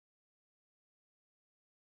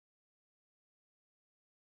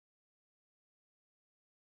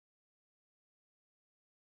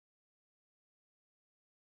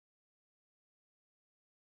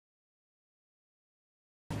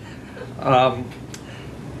I'm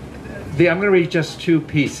going to read just two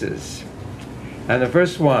pieces. And the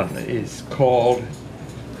first one is called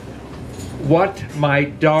What My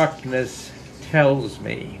Darkness Tells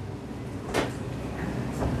Me.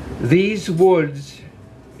 These woods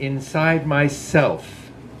inside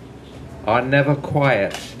myself are never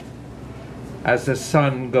quiet as the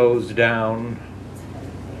sun goes down.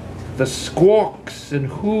 The squawks and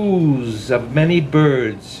whoos of many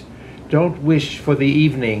birds don't wish for the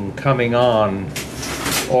evening coming on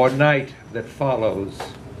or night that follows.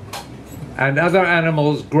 And other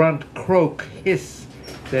animals grunt, croak, hiss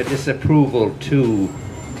their disapproval too.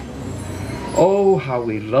 Oh, how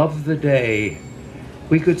we love the day.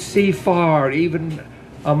 We could see far, even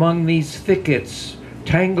among these thickets,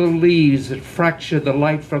 tangled leaves that fracture the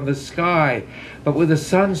light from the sky, but with the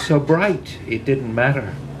sun so bright, it didn't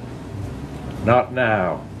matter. Not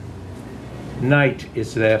now. Night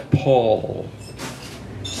is their pall.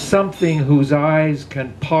 Something whose eyes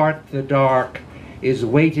can part the dark is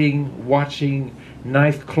waiting, watching,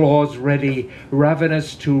 knife claws ready,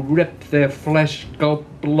 ravenous to rip their flesh, gulp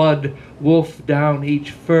blood, wolf down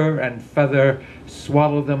each fur and feather,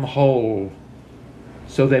 swallow them whole.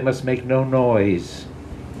 So they must make no noise.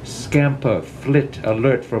 Scamper, flit,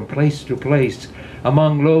 alert from place to place,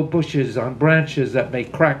 among low bushes, on branches that may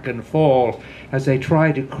crack and fall, as they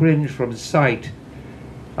try to cringe from sight,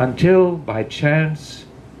 until, by chance,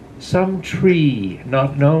 some tree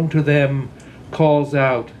not known to them calls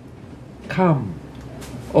out, "Come,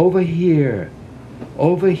 over here,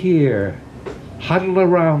 huddle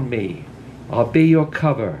around me, I'll be your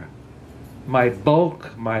cover. My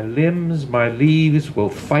bulk, my limbs, my leaves will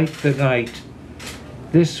fight the night.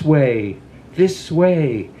 This way,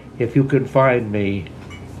 if you can find me.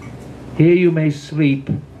 Here you may sleep,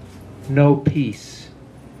 know peace,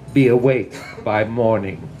 be awake by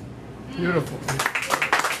morning." Beautiful.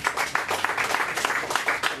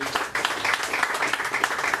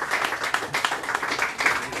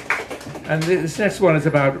 And this next one is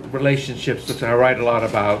about relationships, which I write a lot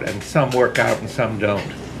about, and some work out and some don't.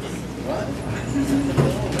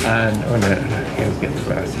 And oh no,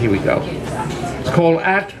 here we go. It's called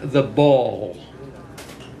At the Ball.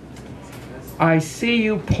 I see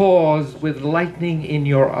you pause with lightning in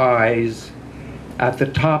your eyes at the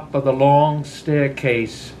top of the long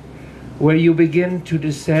staircase where you begin to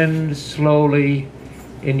descend slowly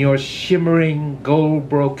in your shimmering gold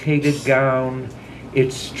brocaded gown,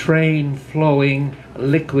 its train flowing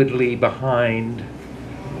liquidly behind.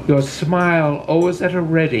 Your smile always at a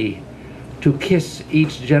ready to kiss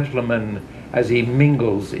each gentleman as he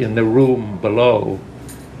mingles in the room below,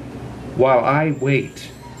 while I wait,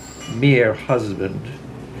 mere husband,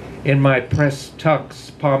 in my pressed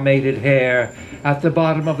tucks, pomaded hair, at the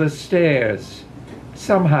bottom of the stairs,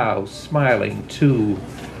 somehow smiling too,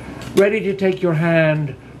 ready to take your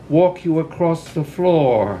hand, walk you across the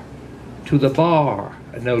floor, to the bar,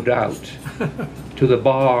 no doubt, to the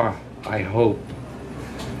bar, I hope.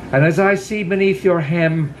 And as I see beneath your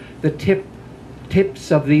hem the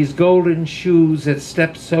tips of these golden shoes that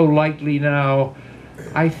step so lightly now,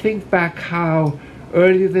 I think back how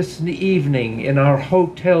earlier this evening in our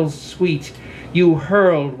hotel suite you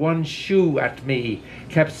hurled one shoe at me,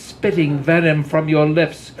 kept spitting venom from your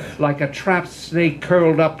lips like a trapped snake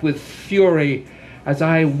curled up with fury, as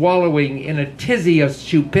I, wallowing in a tizzy of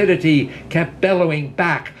stupidity, kept bellowing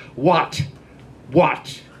back, What?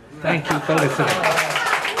 Thank you for listening.